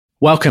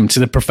Welcome to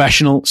the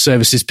Professional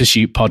Services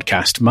Pursuit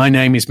podcast. My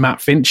name is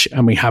Matt Finch,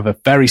 and we have a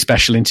very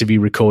special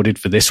interview recorded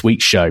for this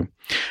week's show.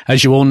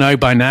 As you all know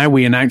by now,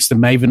 we announced the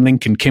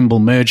Mavenlink and Kimble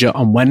merger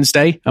on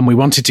Wednesday, and we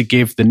wanted to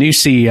give the new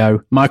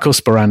CEO, Michael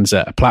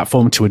Speranza, a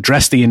platform to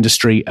address the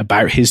industry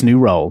about his new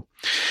role.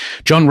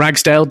 John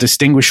Ragsdale,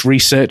 distinguished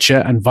researcher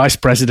and vice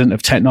president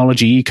of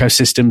technology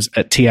ecosystems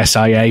at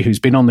TSIA, who's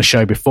been on the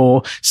show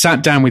before,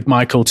 sat down with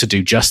Michael to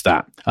do just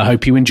that. I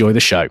hope you enjoy the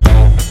show.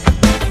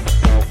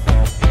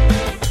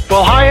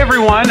 Well, hi,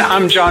 everyone.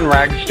 I'm John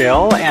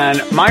Ragsdale, and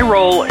my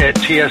role at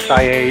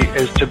TSIA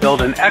is to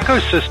build an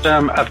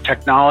ecosystem of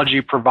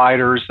technology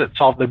providers that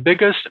solve the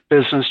biggest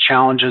business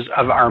challenges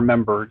of our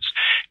members.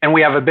 And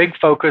we have a big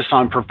focus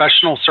on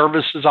professional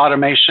services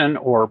automation,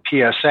 or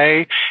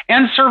PSA,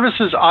 and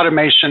services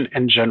automation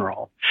in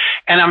general.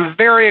 And I'm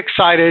very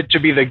excited to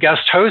be the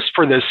guest host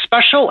for this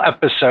special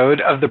episode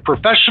of the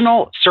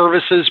Professional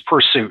Services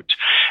Pursuit.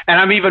 And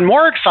I'm even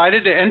more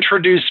excited to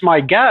introduce my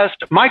guest,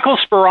 Michael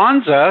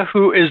Speranza,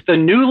 who is the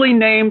newly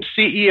named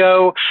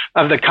CEO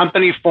of the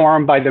company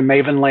formed by the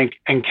Mavenlink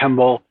and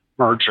Kimble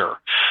merger.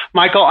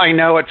 Michael, I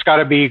know it's got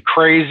to be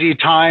crazy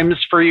times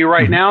for you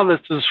right now. This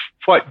is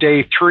what,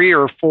 day 3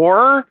 or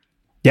 4?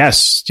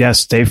 Yes,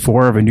 day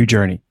 4 of a new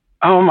journey.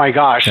 Oh my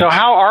gosh. Yes. So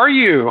how are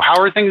you?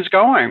 How are things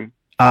going?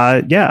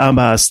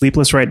 I'm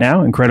sleepless right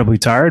now, incredibly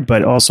tired,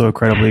 but also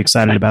incredibly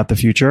excited about the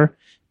future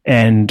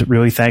and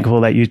really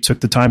thankful that you took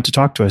the time to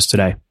talk to us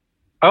today.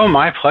 Oh,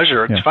 my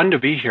pleasure. It's fun to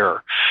be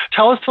here.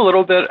 Tell us a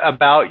little bit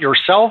about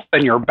yourself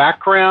and your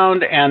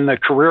background and the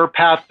career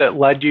path that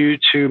led you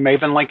to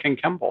Mavenlink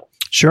and Kimble.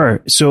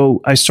 Sure.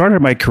 So I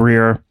started my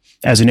career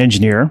as an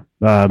engineer.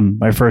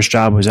 My first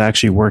job was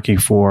actually working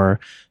for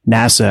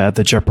NASA at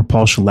the Jet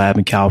Propulsion Lab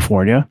in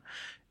California,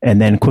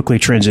 and then quickly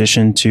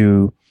transitioned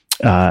to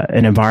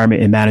an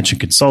environment in management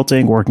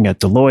consulting, working at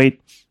Deloitte,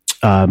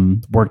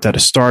 worked at a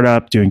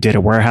startup doing data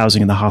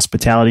warehousing in the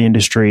hospitality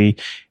industry,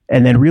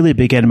 and then really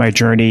began my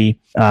journey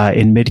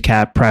in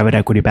mid-cap private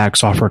equity-backed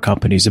software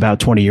companies about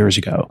 20 years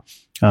ago.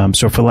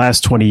 So for the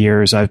last 20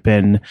 years, I've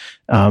been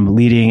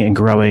leading and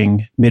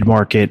growing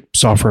mid-market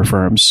software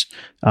firms,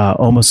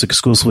 almost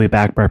exclusively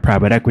backed by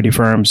private equity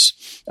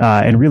firms,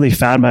 and really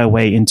found my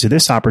way into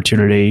this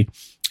opportunity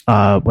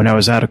when I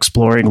was out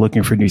exploring,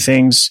 looking for new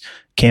things.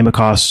 Came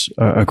across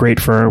a great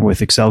firm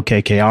with Excel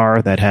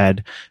KKR that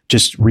had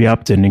just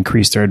re-upped and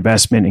increased their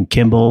investment in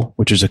Kimble,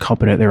 which is a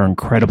company that they were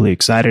incredibly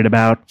excited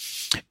about.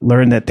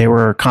 Learned that they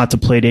were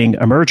contemplating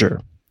a merger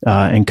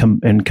and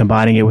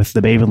combining it with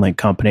the Mavenlink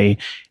company,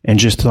 and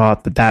just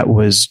thought that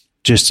was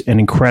just an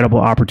incredible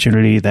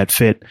opportunity that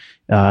fit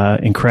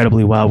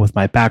incredibly well with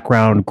my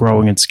background,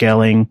 growing and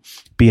scaling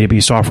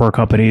B2B software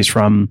companies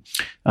from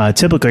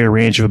typically a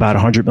range of about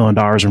 $100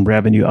 million in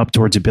revenue up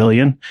towards $1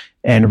 billion,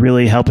 and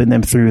really helping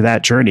them through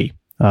that journey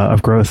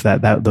of growth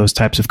that those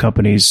types of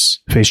companies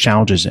face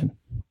challenges in.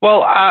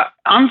 Well,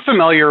 I'm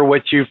familiar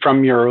with you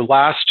from your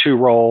last 2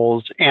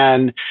 roles,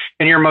 and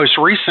in your most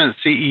recent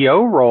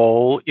CEO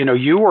role,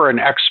 you were an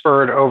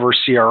expert over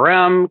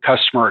CRM,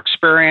 customer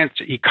experience,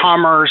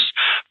 e-commerce,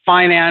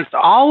 finance.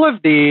 All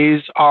of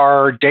these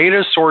are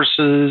data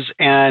sources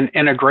and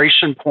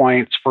integration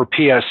points for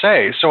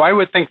PSA. So I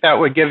would think that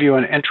would give you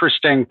an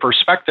interesting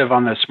perspective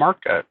on this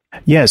market.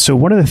 Yeah. So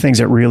one of the things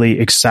that really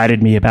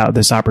excited me about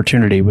this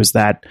opportunity was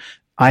that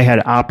I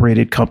had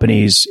operated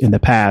companies in the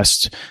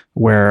past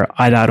where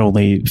I not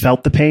only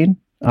felt the pain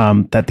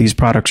that these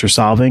products are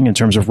solving in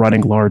terms of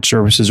running large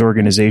services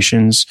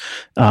organizations,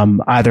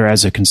 either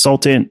as a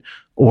consultant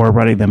or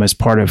running them as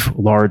part of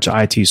large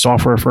IT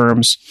software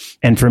firms.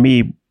 And for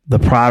me, the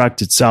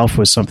product itself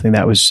was something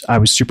that I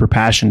was super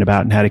passionate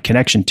about and had a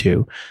connection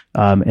to,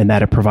 and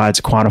that it provides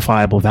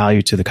quantifiable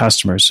value to the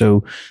customer.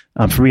 So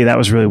for me, that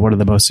was really one of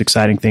the most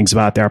exciting things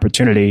about the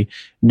opportunity,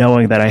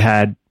 knowing that I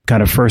had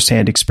kind of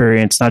firsthand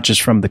experience, not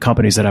just from the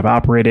companies that I've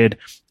operated,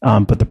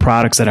 but the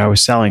products that I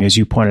was selling, as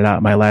you pointed out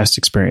in my last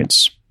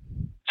experience.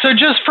 So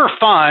just for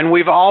fun,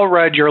 we've all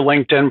read your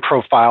LinkedIn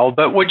profile,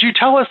 but would you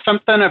tell us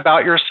something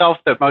about yourself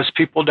that most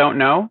people don't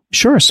know?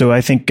 Sure. So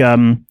I think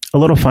a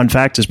little fun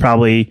fact is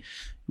probably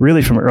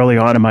really from early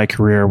on in my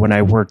career when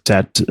I worked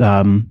at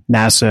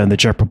NASA and the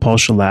Jet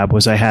Propulsion Lab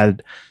was I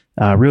had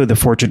really the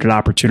fortunate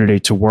opportunity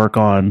to work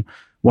on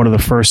one of the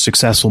first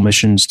successful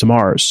missions to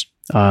Mars.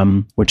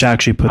 Which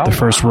actually put the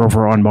first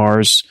rover on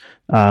Mars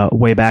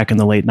way back in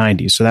the late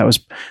 90s. So that was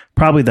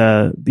probably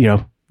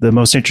the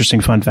most interesting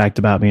fun fact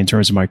about me in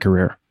terms of my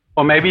career.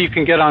 Well, maybe you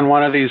can get on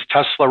one of these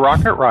Tesla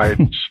rocket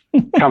rides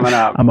coming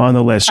up. I'm on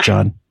the list,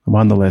 John. I'm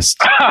on the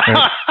list.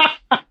 Right.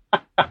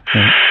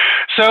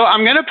 So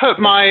I'm going to put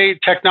my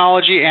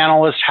technology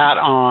analyst hat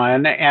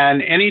on,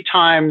 and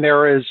anytime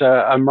there is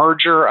a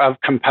merger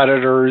of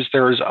competitors,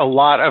 there's a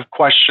lot of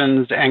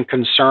questions and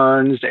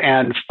concerns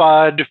and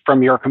FUD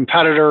from your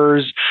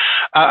competitors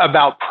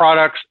about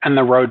products and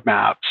the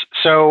roadmaps.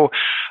 So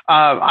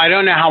I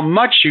don't know how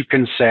much you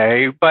can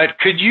say, but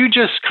could you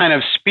just kind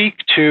of speak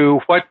to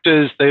what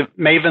does the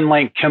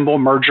Mavenlink Kimble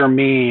merger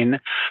mean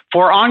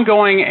for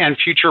ongoing and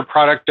future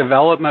product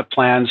development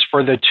plans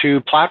for the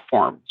two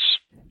platforms?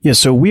 Yeah,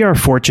 so we are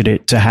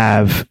fortunate to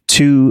have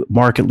two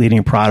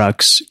market-leading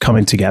products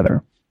coming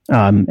together.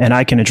 And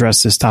I can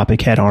address this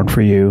topic head on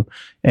for you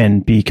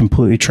and be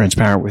completely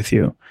transparent with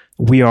you.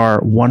 We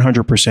are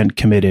 100%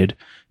 committed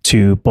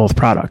to both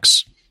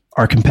products.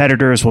 Our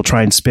competitors will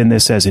try and spin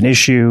this as an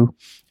issue.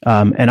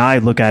 And I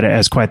look at it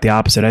as quite the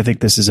opposite. I think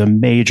this is a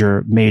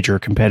major, major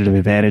competitive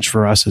advantage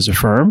for us as a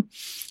firm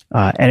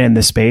and in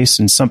this space,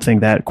 and something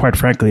that, quite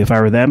frankly, if I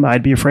were them,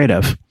 I'd be afraid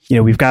of.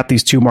 We've got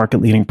these two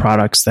market-leading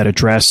products that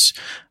address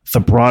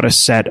the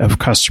broadest set of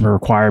customer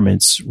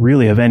requirements,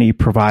 really, of any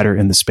provider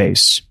in the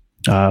space.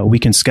 We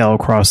can scale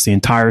across the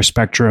entire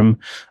spectrum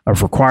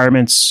of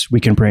requirements. We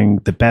can bring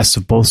the best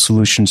of both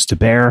solutions to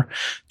bear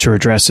to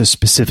address a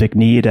specific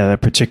need that a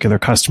particular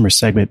customer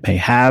segment may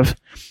have.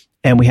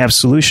 And we have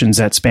solutions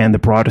that span the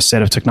broadest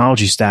set of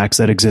technology stacks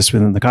that exist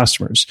within the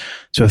customers.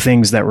 So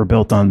things that were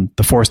built on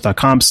the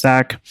Force.com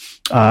stack,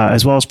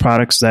 as well as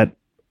products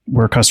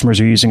where customers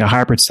are using a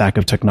hybrid stack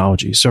of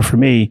technology. So for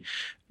me,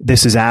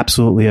 this is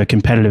absolutely a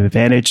competitive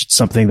advantage. It's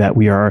something that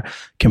we are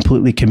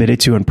completely committed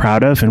to and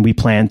proud of, and we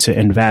plan to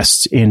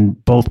invest in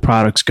both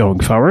products going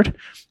forward.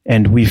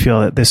 And we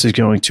feel that this is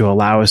going to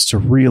allow us to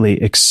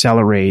really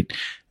accelerate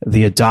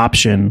the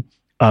adoption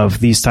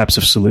of these types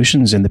of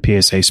solutions in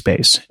the PSA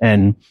space.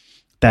 And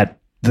that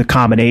the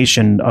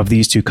combination of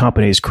these two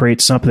companies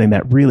creates something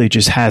that really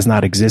just has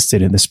not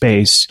existed in the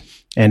space.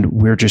 And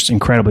we're just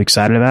incredibly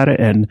excited about it.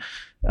 And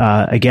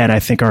again, I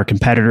think our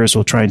competitors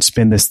will try and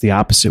spin this the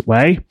opposite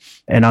way.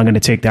 And I'm going to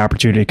take the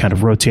opportunity to kind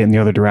of rotate in the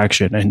other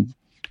direction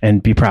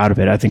and be proud of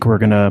it. I think we're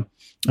going to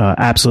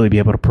absolutely be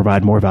able to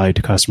provide more value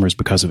to customers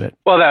because of it.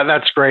 Well,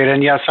 that's great.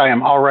 And yes, I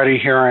am already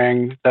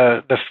hearing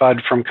the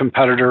FUD from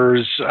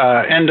competitors,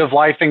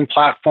 end-of-lifing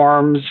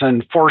platforms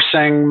and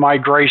forcing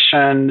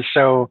migration.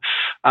 So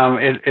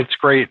it's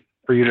great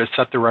for you to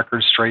set the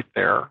record straight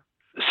there.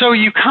 So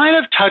you kind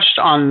of touched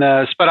on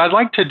this, but I'd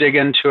like to dig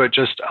into it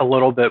just a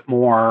little bit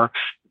more.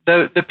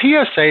 The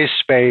PSA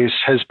space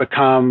has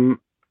become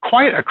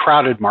quite a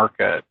crowded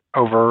market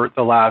over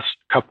the last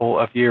couple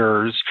of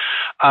years.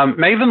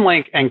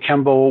 Mavenlink and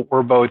Kimble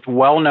were both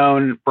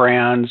well-known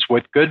brands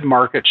with good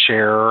market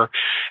share.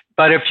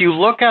 But if you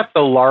look at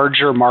the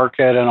larger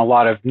market and a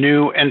lot of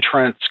new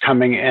entrants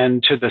coming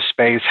into the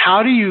space,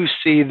 how do you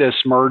see this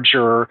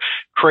merger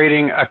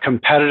creating a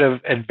competitive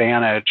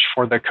advantage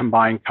for the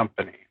combined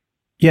company?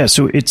 Yeah,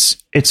 so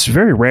it's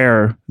very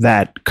rare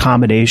that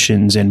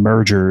combinations and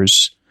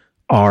mergers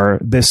are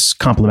this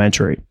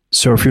complementary.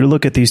 So if you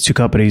look at these two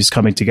companies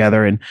coming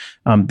together, and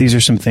these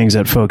are some things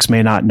that folks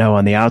may not know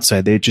on the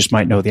outside, they just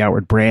might know the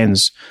outward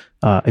brands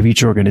of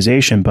each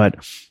organization. But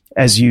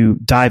as you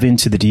dive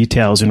into the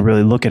details and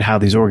really look at how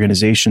these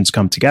organizations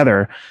come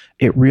together,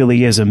 it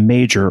really is a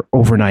major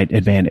overnight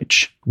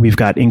advantage. We've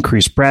got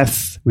increased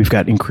breadth, we've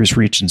got increased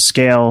reach and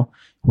scale.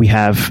 We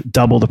have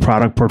double the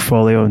product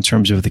portfolio in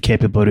terms of the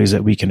capabilities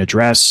that we can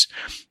address.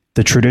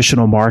 The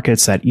traditional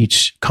markets that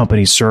each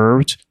company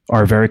served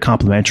are very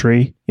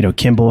complementary.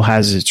 Kimble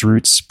has its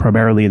roots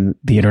primarily in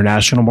the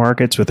international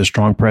markets with a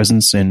strong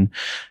presence in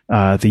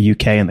the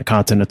UK and the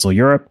continental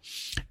Europe.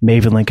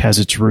 Mavenlink has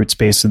its roots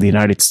based in the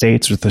United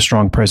States with a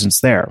strong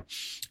presence there.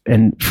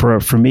 And for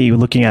me,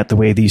 looking at the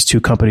way these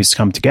two companies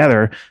come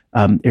together,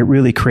 it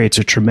really creates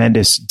a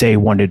tremendous day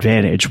one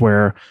advantage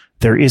where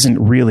there isn't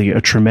really a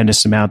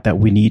tremendous amount that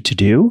we need to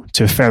do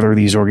to feather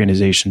these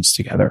organizations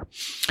together.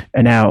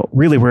 And now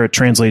really where it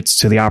translates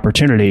to the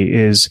opportunity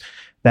is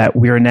that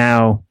we are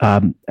now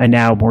a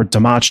now more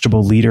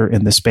demonstrable leader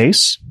in the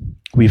space.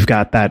 We've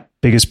got that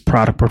biggest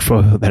product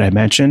portfolio that I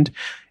mentioned,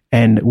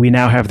 and we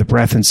now have the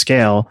breadth and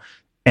scale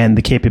and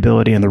the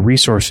capability and the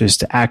resources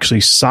to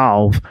actually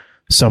solve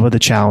some of the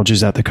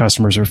challenges that the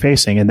customers are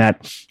facing, and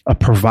that a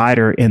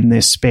provider in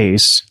this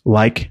space,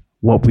 like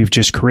what we've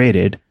just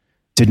created,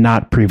 did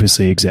not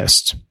previously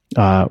exist.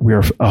 We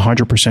are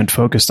 100%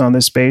 focused on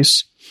this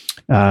space.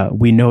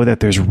 We know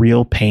that there's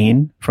real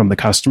pain from the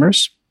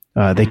customers.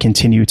 They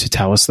continue to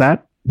tell us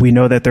that. We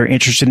know that they're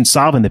interested in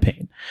solving the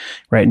pain,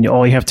 right? And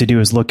all you have to do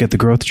is look at the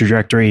growth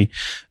trajectory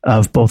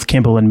of both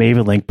Kimble and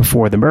Mavenlink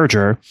before the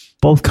merger.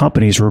 Both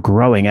companies were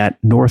growing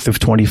at north of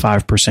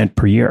 25%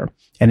 per year,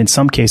 and in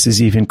some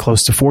cases, even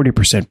close to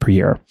 40% per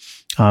year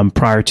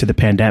prior to the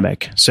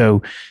pandemic.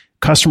 So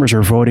customers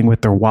are voting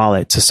with their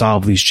wallet to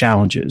solve these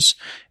challenges.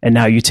 And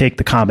now you take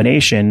the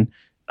combination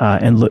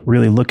and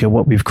really look at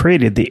what we've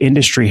created. The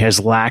industry has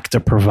lacked a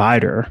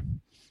provider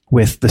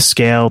with the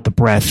scale, the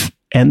breadth,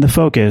 and the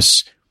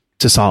focus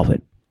to solve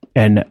it.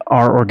 And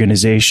our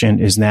organization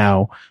is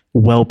now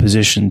well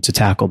positioned to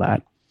tackle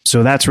that.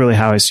 So that's really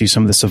how I see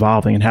some of this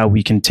evolving and how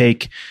we can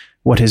take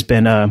what has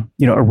been a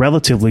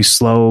relatively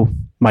slow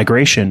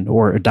migration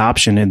or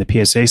adoption in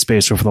the PSA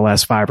space over the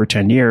last 5 or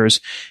 10 years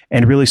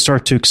and really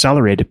start to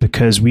accelerate it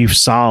because we've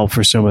solved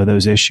for some of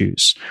those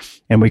issues.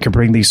 And we can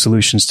bring these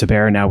solutions to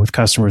bear now with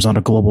customers on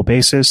a global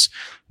basis.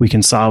 We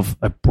can solve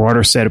a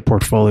broader set of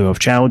portfolio of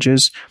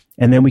challenges.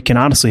 And then we can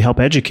honestly help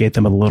educate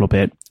them a little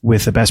bit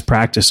with the best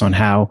practice on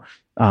how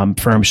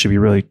firms should be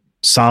really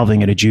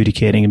solving and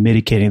adjudicating and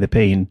mitigating the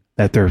pain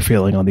that they're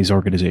feeling on these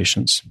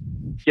organizations?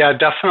 Yeah,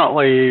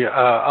 definitely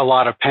a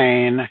lot of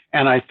pain,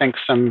 and I think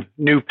some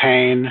new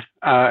pain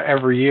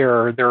every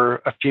year. There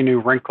are a few new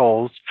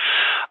wrinkles.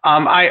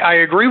 I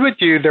agree with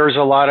you. There's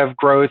a lot of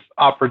growth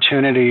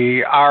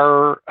opportunity.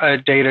 Our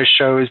data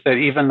shows that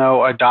even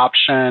though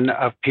adoption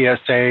of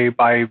PSA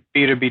by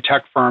B2B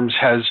tech firms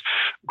has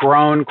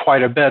grown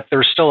quite a bit,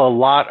 there's still a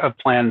lot of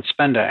planned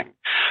spending.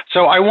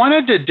 So I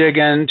wanted to dig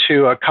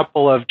into a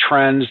couple of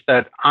trends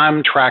that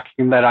I'm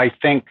tracking that I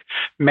think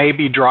may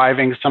be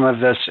driving some of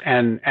this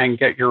and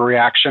get your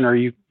reaction, or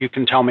you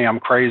can tell me I'm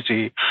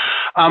crazy.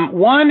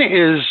 One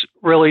is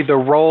really the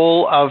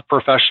role of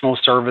professional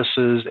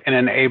services in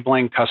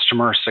enabling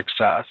customer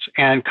success.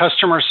 And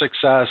customer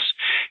success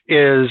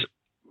is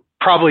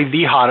probably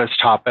the hottest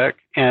topic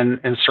in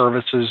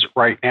services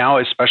right now,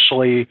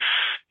 especially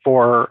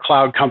for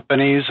cloud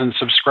companies and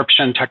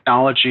subscription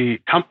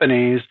technology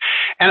companies.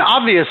 And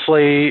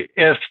obviously,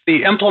 if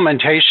the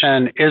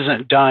implementation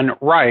isn't done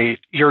right,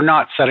 you're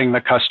not setting the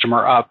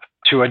customer up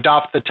to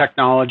adopt the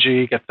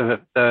technology, get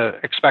the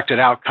expected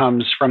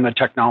outcomes from the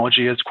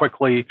technology as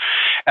quickly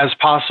as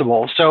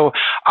possible. So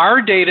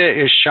our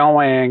data is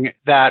showing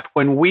that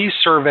when we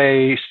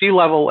survey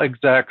C-level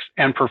execs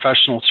and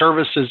professional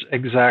services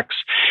execs,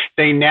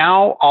 they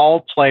now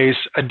all place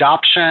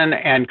adoption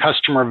and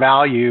customer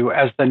value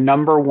as the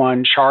number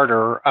one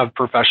charter of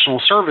professional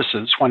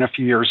services, when a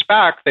few years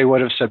back, they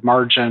would have said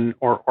margin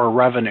or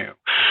revenue.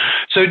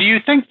 So do you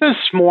think this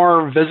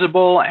more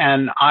visible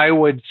and I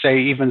would say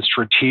even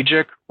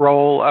strategic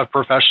role of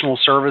professional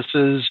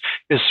services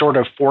is sort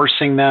of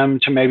forcing them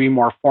to maybe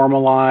more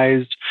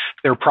formalize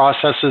their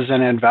processes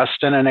and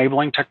invest in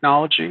enabling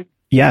technology?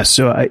 Yeah,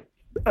 so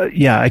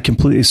I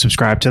completely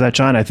subscribe to that,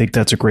 John. I think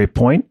that's a great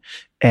point.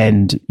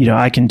 And,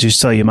 I can just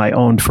tell you my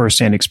own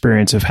firsthand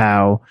experience of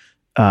how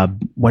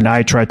when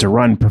I tried to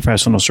run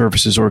professional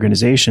services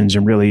organizations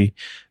and really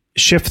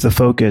shift the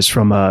focus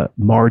from a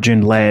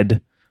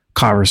margin-led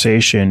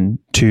conversation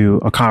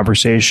to a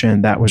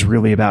conversation that was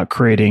really about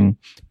creating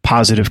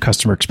positive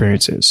customer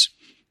experiences.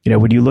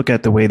 When you look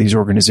at the way these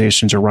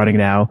organizations are running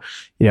now,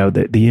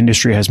 the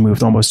industry has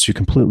moved almost to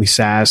completely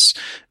SaaS.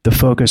 The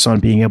focus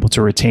on being able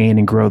to retain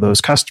and grow those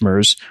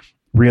customers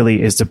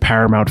really is the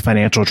paramount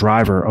financial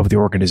driver of the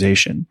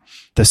organization.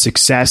 The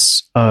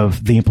success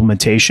of the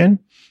implementation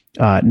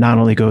not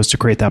only goes to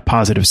create that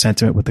positive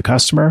sentiment with the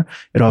customer,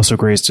 it also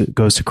goes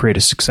to create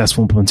a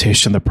successful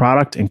implementation of the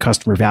product and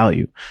customer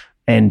value.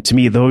 And to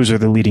me, those are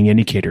the leading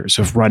indicators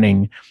of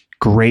running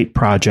great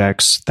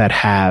projects that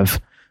have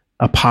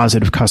a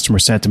positive customer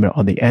sentiment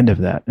on the end of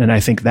that. And I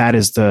think that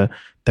is the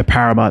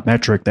paramount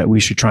metric that we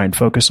should try and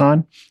focus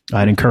on.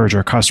 I'd encourage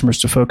our customers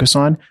to focus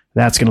on.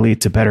 That's going to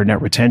lead to better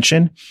net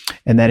retention.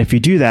 And that if you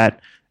do that,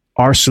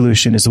 our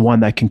solution is the one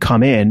that can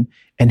come in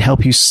and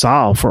help you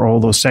solve for all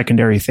those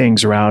secondary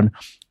things around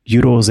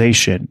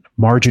utilization,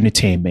 margin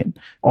attainment,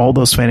 all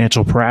those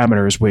financial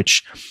parameters,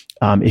 which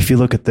if you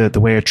look at the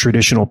way a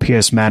traditional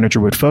PS manager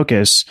would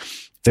focus,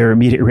 their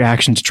immediate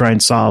reaction to try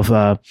and solve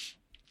a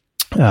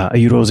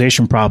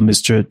utilization problem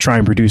is to try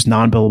and reduce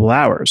non-billable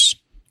hours.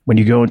 When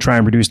you go and try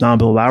and reduce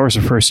non-billable hours,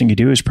 the first thing you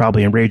do is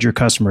probably enrage your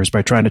customers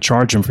by trying to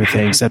charge them for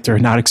things that they're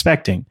not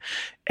expecting.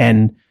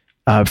 And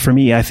for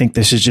me, I think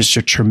this is just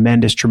a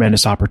tremendous,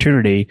 tremendous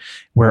opportunity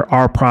where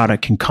our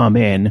product can come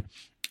in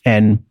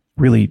and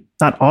really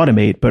not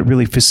automate, but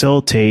really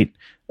facilitate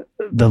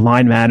the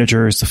line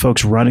managers, the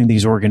folks running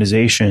these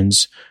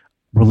organizations,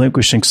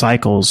 relinquishing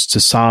cycles to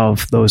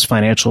solve those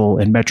financial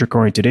and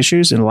metric-oriented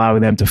issues and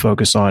allowing them to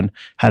focus on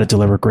how to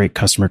deliver great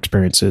customer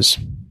experiences.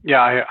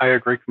 Yeah, I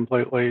agree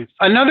completely.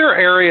 Another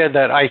area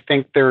that I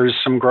think there's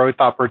some growth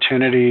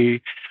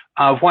opportunity,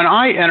 when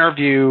I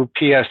interview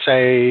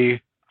PSA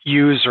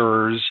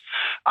users,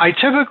 I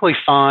typically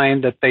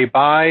find that they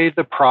buy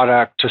the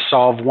product to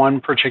solve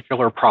one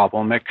particular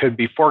problem. It could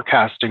be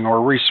forecasting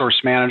or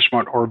resource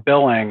management or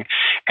billing.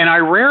 And I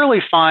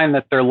rarely find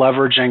that they're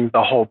leveraging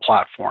the whole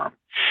platform.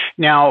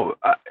 Now,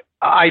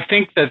 I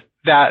think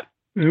that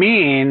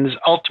means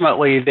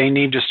ultimately they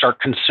need to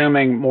start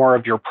consuming more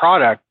of your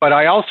product. But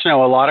I also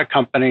know a lot of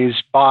companies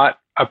bought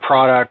a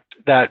product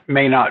that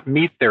may not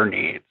meet their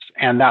needs.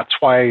 And that's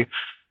why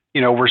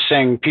we're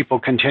seeing people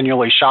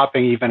continually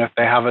shopping, even if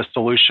they have a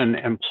solution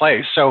in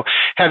place. So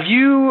have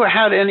you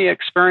had any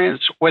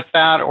experience with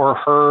that or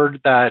heard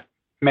that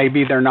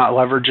maybe they're not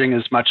leveraging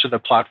as much of the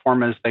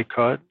platform as they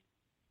could?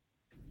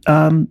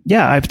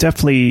 Yeah, I've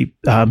definitely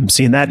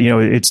seen that.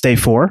 It's day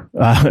 4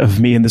 of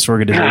me in this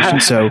organization.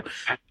 So,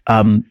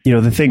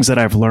 the things that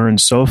I've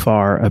learned so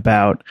far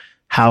about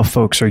how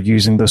folks are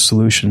using the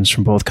solutions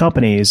from both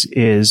companies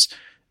is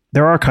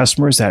there are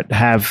customers that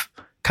have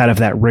kind of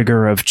that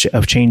rigor of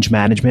change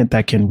management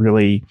that can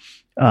really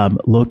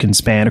look and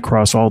span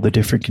across all the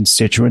different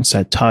constituents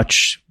that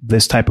touch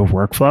this type of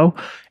workflow.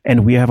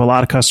 And we have a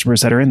lot of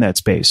customers that are in that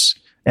space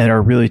and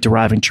are really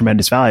deriving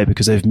tremendous value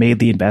because they've made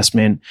the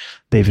investment,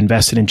 they've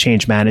invested in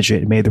change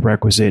management and made the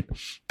requisite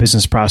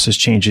business process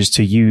changes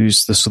to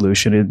use the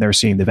solution, and they're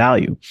seeing the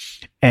value.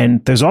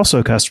 And there's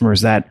also customers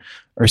that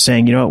are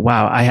saying,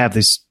 wow, I have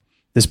this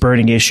this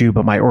burning issue,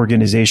 but my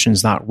organization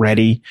is not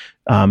ready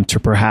to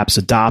perhaps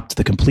adopt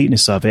the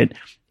completeness of it.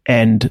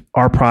 And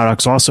our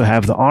products also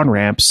have the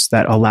on-ramps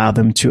that allow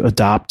them to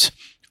adopt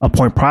a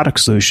point product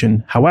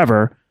solution.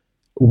 However,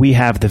 we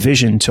have the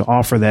vision to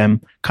offer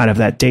them kind of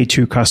that day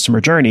two customer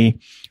journey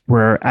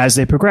where as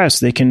they progress,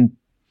 they can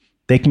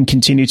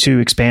continue to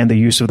expand the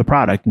use of the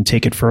product and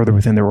take it further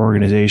within their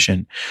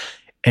organization.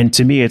 And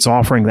to me, it's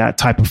offering that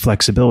type of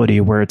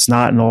flexibility where it's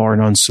not an all or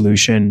none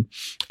solution.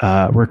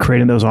 We're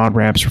creating those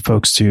on-ramps for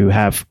folks to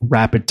have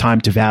rapid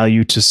time to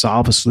value to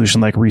solve a solution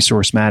like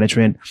resource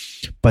management,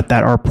 but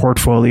that our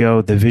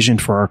portfolio, the vision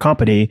for our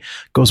company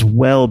goes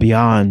well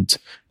beyond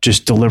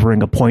just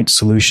delivering a point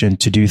solution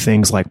to do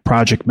things like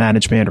project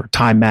management or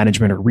time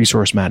management or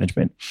resource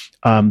management.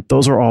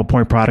 Those are all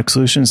point product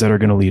solutions that are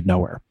going to lead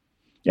nowhere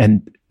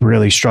and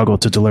really struggle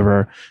to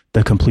deliver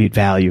the complete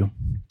value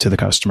to the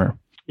customer.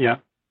 Yeah.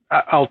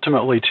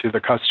 Ultimately to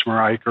the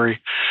customer, I agree.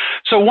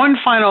 So one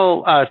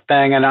final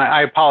thing, and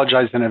I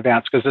apologize in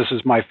advance because this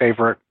is my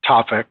favorite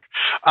topic,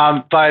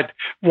 but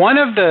one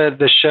of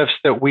the shifts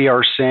that we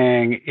are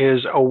seeing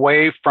is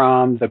away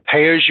from the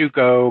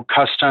pay-as-you-go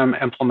custom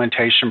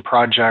implementation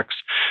projects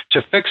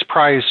to fixed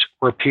price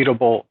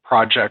repeatable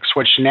projects,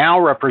 which now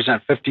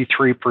represent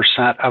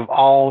 53% of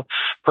all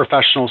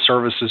professional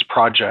services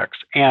projects.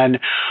 And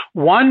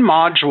one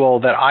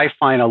module that I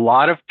find a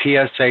lot of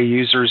PSA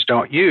users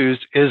don't use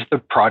is the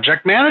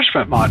project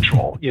management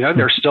module.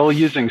 They're still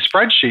using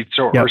spreadsheets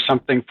or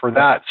something for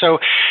that. So,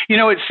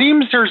 it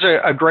seems there's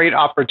a great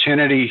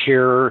opportunity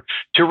here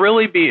to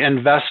really be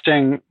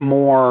investing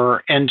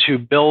more into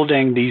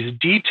building these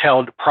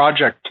detailed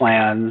project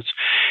plans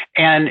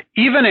and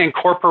even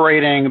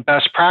incorporating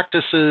best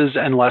practices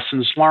and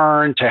lessons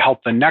learned to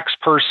help the next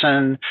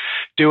person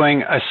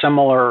doing a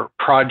similar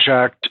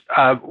project.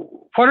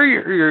 What are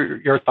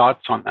your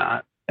thoughts on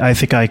that? I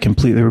think I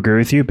completely agree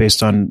with you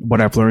based on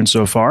what I've learned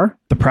so far.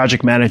 The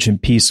project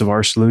management piece of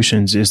our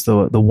solutions is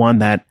the one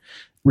that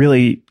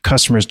really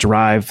customers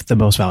derive the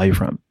most value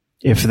from.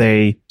 If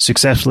they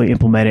successfully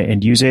implement it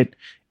and use it,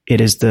 it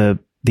is the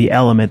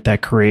element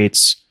that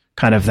creates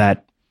kind of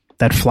that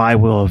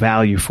flywheel of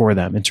value for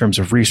them in terms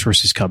of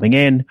resources coming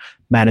in,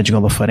 managing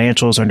all the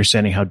financials,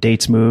 understanding how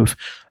dates move.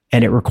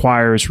 And it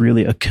requires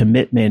really a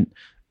commitment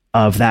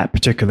of that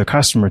particular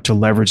customer to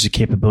leverage the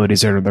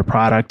capabilities that are in their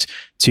product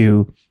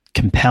to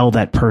compel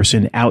that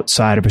person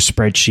outside of a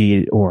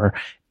spreadsheet or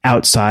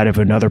outside of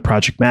another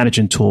project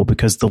management tool,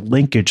 because the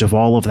linkage of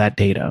all of that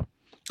data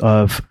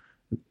of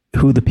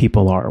who the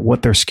people are,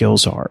 what their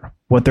skills are,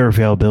 what their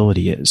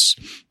availability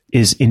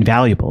is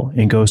invaluable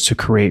and goes to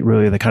create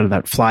really the kind of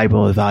that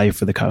flywheel of value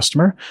for the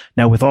customer.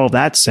 Now, with all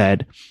that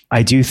said,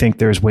 I do think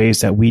there's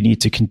ways that we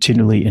need to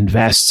continually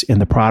invest in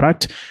the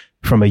product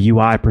from a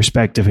UI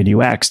perspective and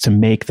UX to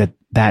make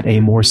that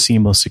a more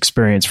seamless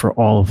experience for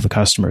all of the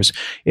customers.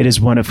 It is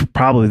one of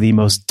probably the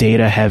most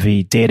data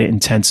heavy, data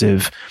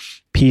intensive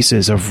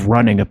pieces of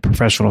running a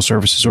professional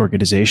services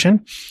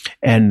organization.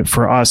 And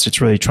for us,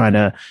 it's really trying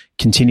to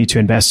continue to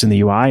invest in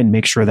the UI and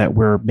make sure that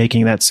we're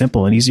making that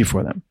simple and easy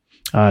for them.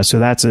 So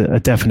that's a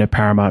definite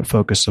paramount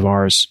focus of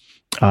ours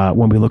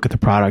when we look at the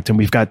product. And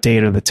we've got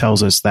data that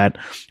tells us that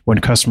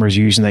when customers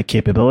are using that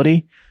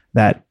capability,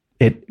 that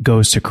it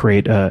goes to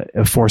create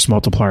a force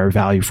multiplier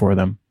value for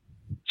them.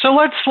 So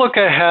let's look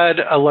ahead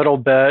a little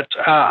bit.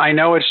 I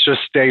know it's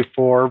just day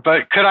 4,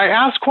 but could I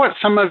ask what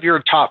some of your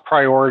top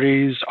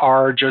priorities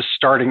are just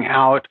starting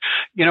out?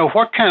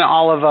 What can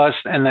all of us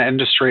in the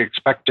industry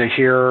expect to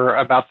hear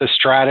about the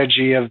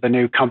strategy of the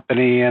new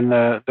company in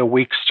the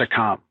weeks to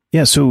come?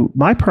 Yeah, so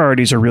my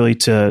priorities are really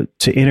to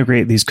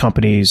integrate these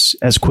companies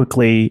as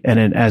quickly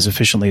and as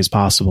efficiently as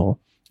possible,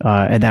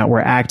 and that we're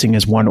acting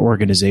as one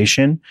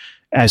organization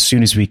as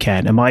soon as we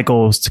can. And my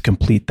goal is to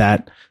complete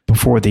that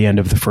before the end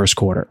of the first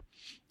quarter.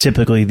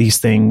 Typically, these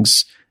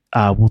things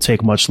will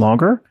take much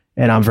longer,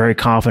 and I'm very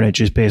confident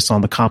just based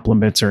on the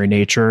complementary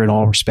nature in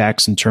all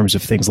respects in terms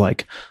of things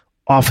like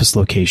office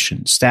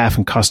location, staff,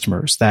 and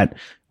customers, that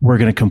we're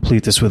going to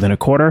complete this within a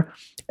quarter,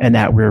 and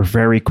that we're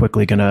very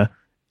quickly going to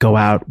go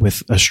out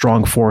with a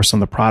strong force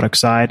on the product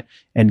side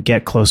and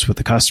get close with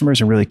the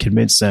customers and really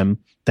convince them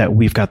that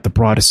we've got the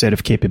broadest set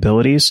of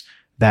capabilities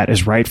that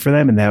is right for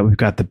them and that we've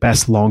got the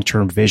best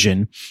long-term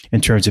vision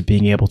in terms of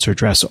being able to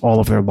address all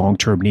of their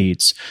long-term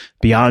needs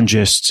beyond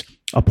just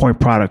a point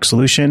product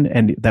solution,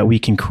 and that we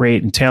can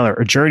create and tailor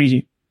a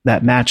journey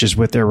that matches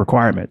with their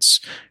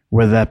requirements,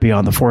 whether that be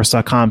on the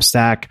Force.com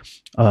stack,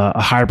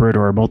 a hybrid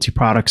or a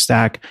multi-product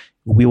stack.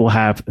 We will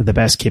have the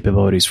best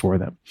capabilities for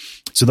them.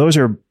 So those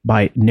are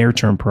my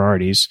near-term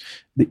priorities.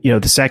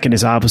 The second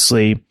is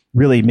obviously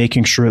really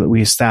making sure that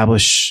we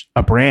establish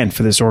a brand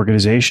for this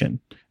organization.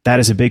 That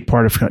is a big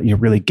part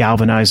of really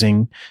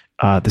galvanizing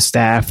the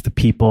staff, the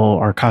people,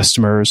 our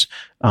customers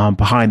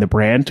behind the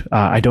brand.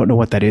 I don't know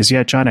what that is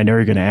yet, John. I know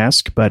you're going to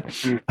ask, but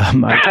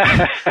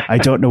I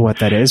don't know what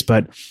that is.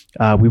 But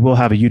we will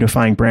have a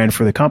unifying brand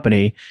for the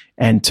company.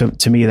 And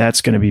to me,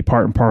 that's going to be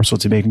part and parcel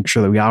to making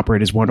sure that we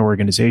operate as one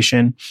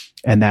organization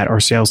and that our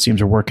sales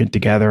teams are working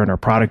together and our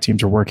product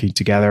teams are working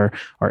together.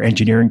 Our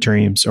engineering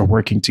teams are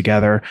working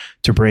together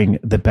to bring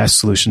the best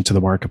solution to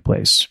the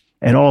marketplace.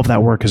 And all of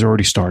that work has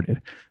already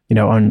started.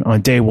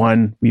 On day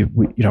one, we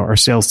our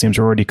sales teams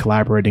are already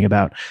collaborating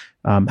about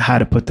how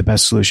to put the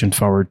best solution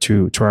forward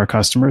to our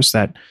customers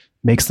that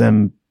makes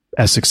them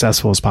as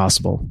successful as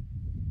possible.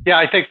 Yeah,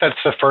 I think that's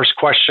the first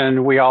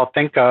question we all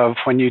think of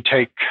when you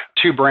take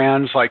two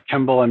brands like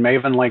Kimble and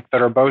Mavenlink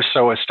that are both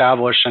so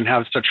established and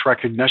have such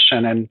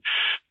recognition and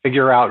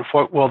figure out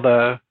what will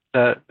the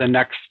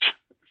next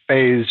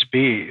phase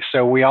be.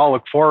 So we all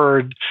look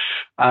forward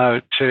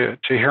to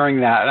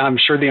hearing that. And I'm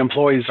sure the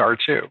employees are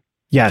too.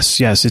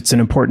 Yes, it's an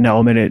important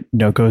element.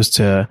 It goes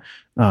to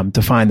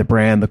define the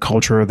brand, the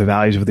culture, the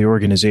values of the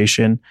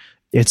organization.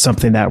 It's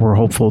something that we're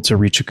hopeful to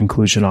reach a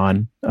conclusion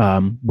on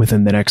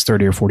within the next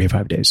 30 or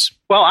 45 days.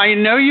 Well, I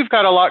know you've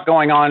got a lot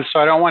going on, so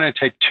I don't want to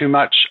take too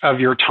much of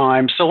your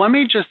time. So let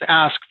me just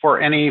ask for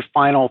any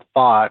final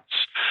thoughts,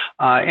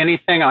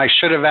 anything I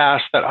should have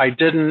asked that I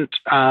didn't,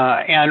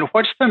 and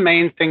what's the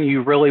main thing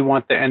you really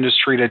want the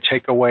industry to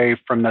take away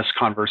from this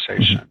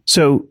conversation? Mm-hmm.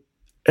 So,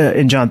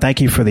 and John,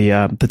 thank you for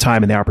the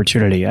time and the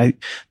opportunity.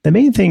 The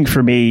main thing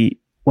for me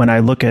when I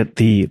look at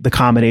the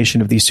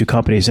combination of these two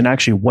companies and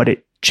actually what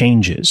it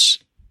changes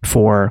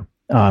for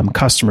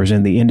customers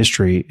in the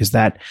industry is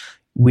that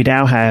we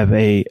now have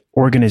a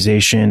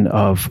organization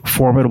of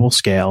formidable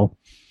scale,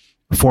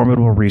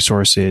 formidable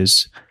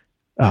resources,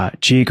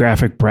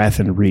 geographic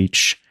breadth and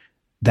reach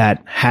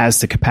that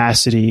has the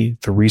capacity,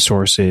 the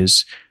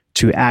resources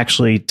to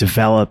actually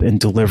develop and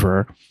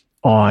deliver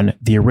on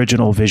the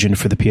original vision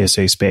for the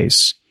PSA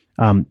space.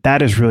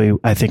 That is really,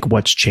 I think,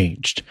 what's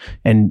changed.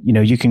 And,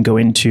 you can go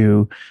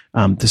into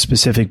the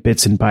specific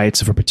bits and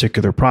bytes of a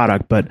particular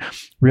product, but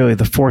really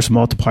the force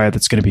multiplier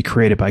that's going to be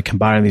created by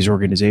combining these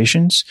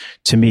organizations,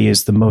 to me,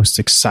 is the most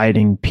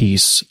exciting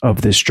piece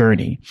of this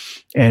journey.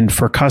 And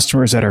for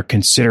customers that are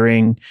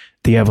considering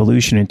the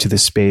evolution into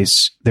this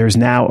space, there's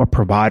now a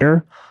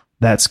provider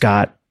that's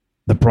got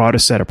the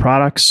broadest set of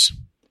products,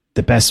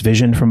 the best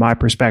vision from my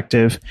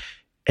perspective,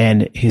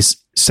 and is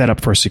set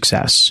up for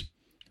success.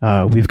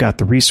 We've got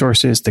the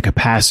resources, the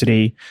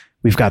capacity,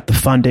 we've got the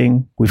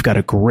funding, we've got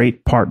a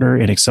great partner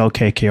in Excel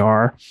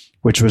KKR,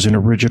 which was an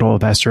original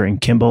investor in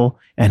Kimble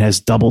and has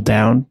doubled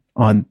down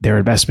on their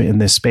investment in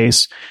this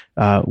space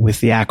with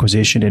the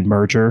acquisition and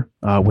merger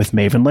with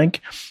Mavenlink.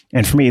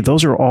 And for me,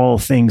 those are all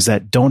things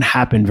that don't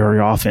happen very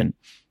often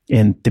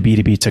in the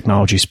B2B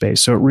technology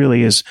space. So it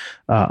really is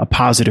a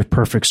positive,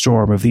 perfect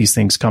storm of these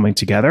things coming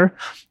together.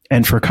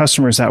 And for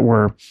customers that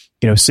were,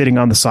 sitting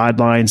on the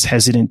sidelines,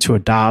 hesitant to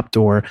adopt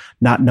or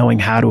not knowing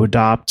how to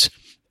adopt,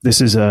 this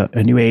is a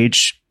new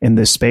age in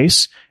this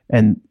space.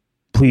 And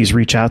please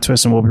reach out to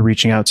us, and we'll be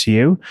reaching out to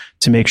you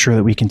to make sure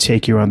that we can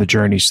take you on the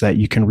journey so that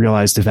you can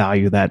realize the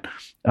value that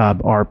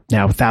our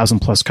now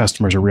 1,000+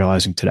 customers are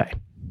realizing today.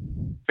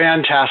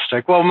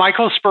 Fantastic. Well,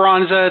 Michael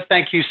Speranza,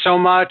 thank you so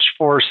much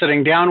for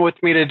sitting down with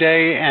me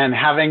today and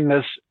having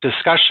this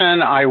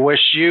discussion. I wish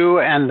you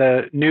and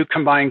the new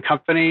combined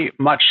company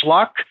much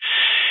luck.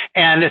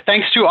 And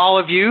thanks to all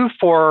of you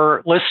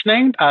for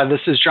listening.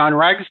 This is John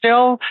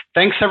Ragsdale.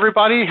 Thanks,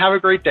 everybody. Have a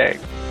great day.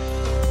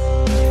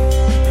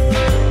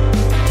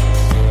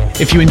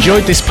 If you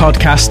enjoyed this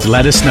podcast,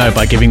 let us know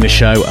by giving the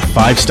show a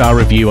 5-star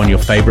review on your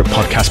favorite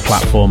podcast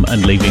platform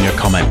and leaving a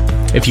comment.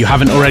 If you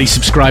haven't already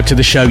subscribed to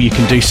the show, you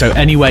can do so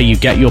anywhere you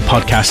get your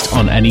podcast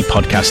on any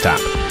podcast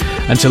app.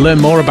 And to learn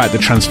more about the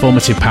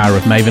transformative power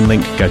of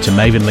Mavenlink, go to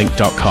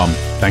mavenlink.com.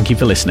 Thank you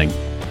for listening.